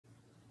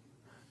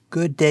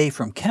Good day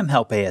from Chem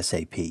Help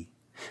ASAP.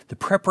 The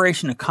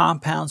preparation of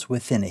compounds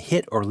within a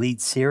hit or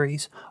lead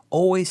series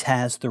always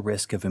has the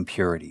risk of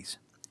impurities,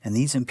 and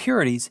these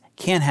impurities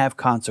can have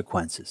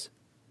consequences.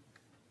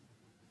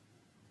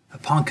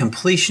 Upon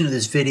completion of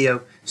this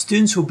video,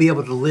 students will be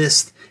able to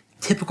list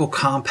typical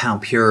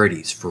compound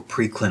purities for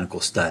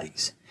preclinical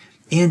studies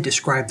and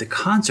describe the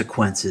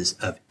consequences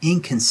of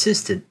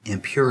inconsistent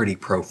impurity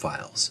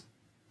profiles.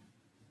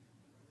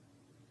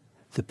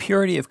 The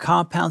purity of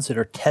compounds that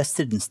are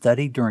tested and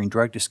studied during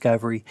drug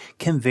discovery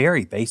can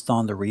vary based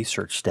on the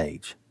research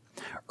stage.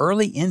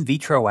 Early in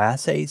vitro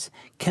assays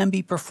can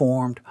be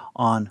performed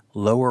on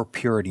lower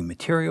purity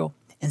material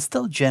and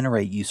still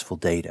generate useful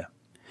data.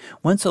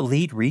 Once a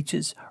lead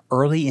reaches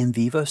early in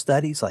vivo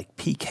studies like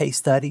PK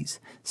studies,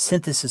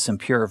 synthesis and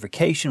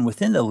purification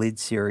within the lead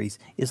series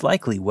is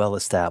likely well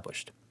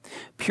established.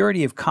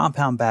 Purity of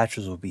compound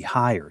batches will be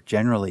higher,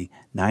 generally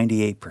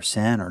 98%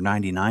 or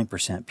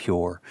 99%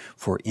 pure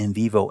for in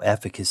vivo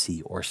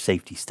efficacy or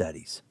safety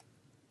studies.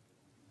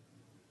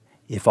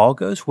 If all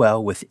goes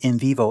well with in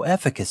vivo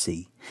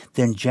efficacy,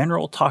 then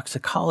general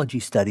toxicology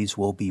studies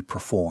will be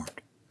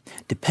performed.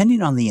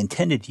 Depending on the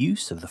intended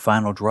use of the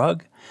final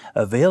drug,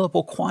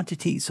 available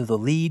quantities of the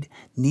lead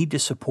need to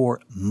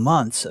support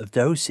months of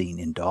dosing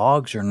in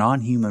dogs or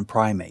non-human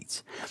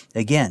primates.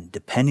 Again,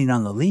 depending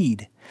on the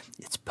lead,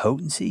 its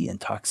potency and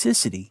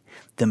toxicity,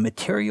 the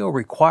material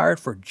required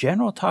for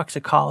general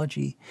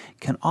toxicology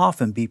can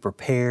often be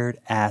prepared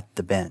at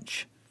the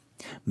bench.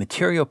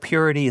 Material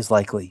purity is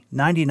likely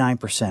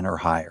 99% or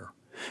higher.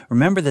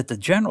 Remember that the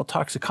general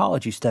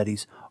toxicology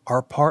studies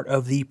are part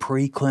of the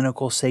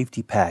preclinical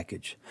safety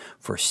package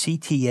for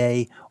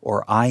CTA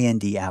or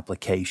IND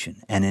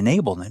application and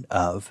enablement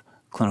of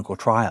clinical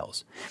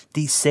trials.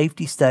 These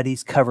safety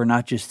studies cover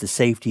not just the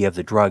safety of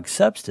the drug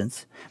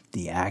substance,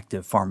 the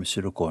active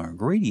pharmaceutical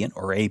ingredient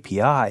or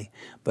API,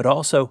 but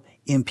also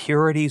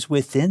impurities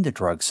within the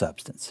drug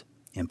substance.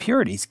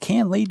 Impurities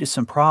can lead to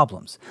some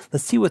problems.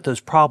 Let's see what those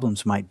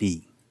problems might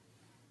be.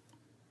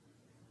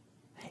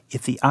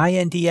 If the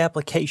IND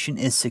application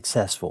is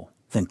successful,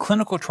 then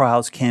clinical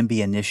trials can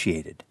be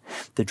initiated.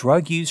 The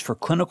drug used for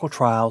clinical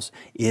trials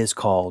is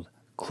called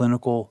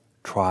clinical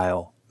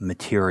trial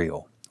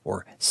material,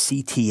 or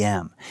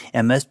CTM,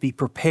 and must be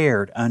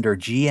prepared under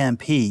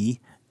GMP,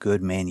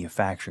 good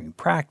manufacturing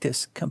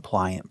practice,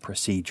 compliant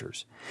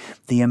procedures.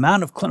 The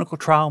amount of clinical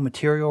trial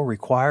material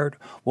required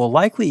will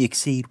likely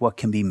exceed what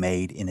can be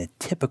made in a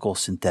typical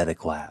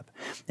synthetic lab,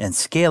 and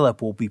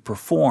scale-up will be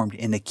performed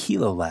in a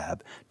kilo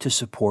lab to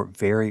support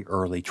very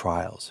early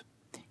trials.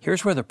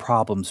 Here's where the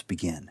problems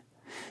begin.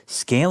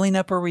 Scaling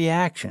up a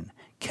reaction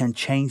can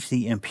change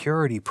the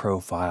impurity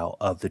profile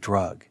of the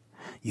drug.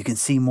 You can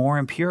see more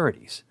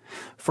impurities.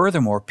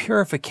 Furthermore,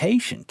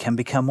 purification can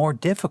become more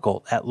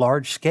difficult at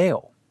large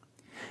scale.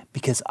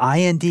 Because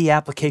IND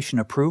application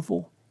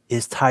approval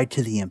is tied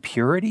to the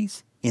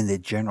impurities in the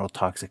general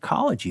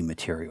toxicology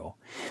material,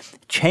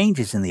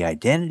 changes in the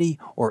identity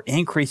or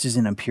increases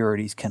in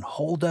impurities can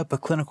hold up a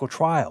clinical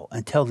trial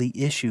until the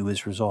issue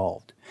is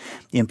resolved.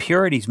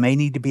 Impurities may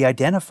need to be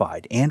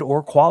identified and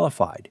or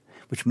qualified,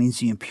 which means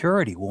the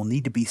impurity will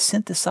need to be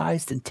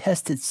synthesized and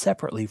tested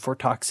separately for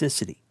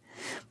toxicity.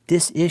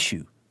 This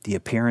issue, the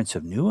appearance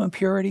of new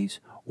impurities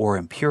or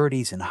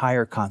impurities in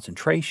higher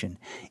concentration,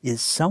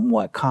 is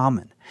somewhat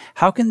common.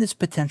 How can this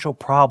potential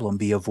problem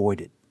be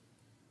avoided?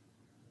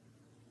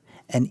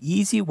 An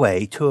easy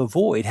way to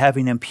avoid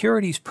having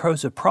impurities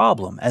pose a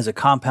problem as a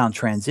compound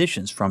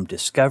transitions from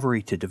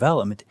discovery to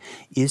development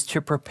is to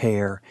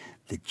prepare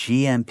the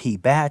GMP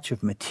batch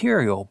of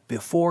material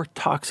before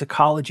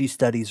toxicology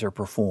studies are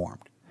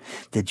performed.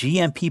 The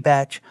GMP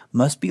batch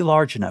must be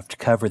large enough to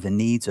cover the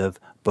needs of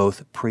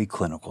both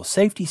preclinical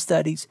safety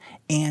studies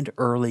and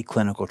early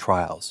clinical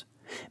trials.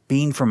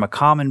 Being from a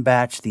common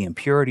batch, the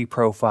impurity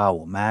profile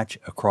will match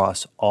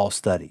across all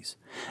studies.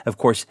 Of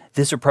course,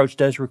 this approach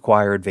does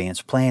require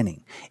advanced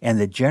planning, and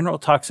the general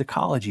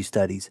toxicology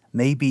studies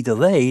may be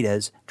delayed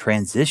as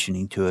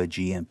transitioning to a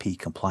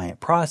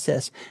GMP-compliant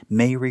process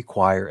may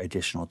require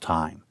additional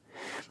time.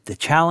 The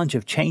challenge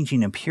of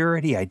changing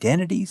impurity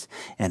identities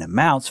and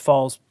amounts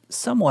falls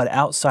somewhat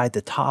outside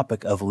the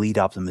topic of lead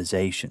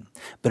optimization,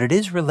 but it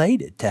is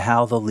related to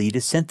how the lead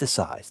is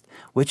synthesized,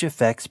 which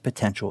affects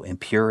potential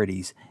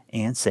impurities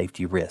and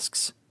safety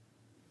risks.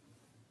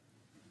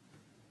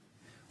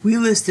 We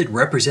listed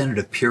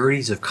representative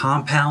purities of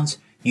compounds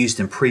used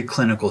in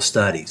preclinical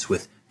studies,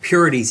 with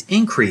purities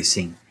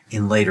increasing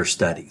in later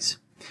studies.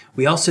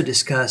 We also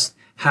discussed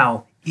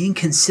how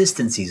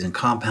inconsistencies in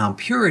compound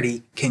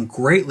purity can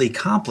greatly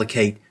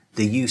complicate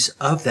the use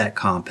of that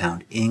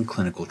compound in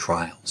clinical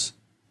trials.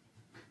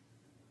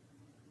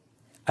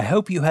 I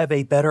hope you have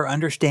a better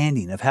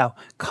understanding of how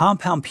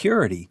compound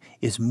purity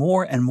is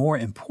more and more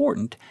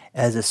important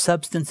as a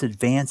substance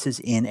advances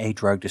in a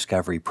drug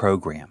discovery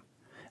program.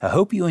 I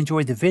hope you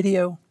enjoyed the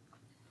video.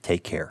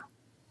 Take care.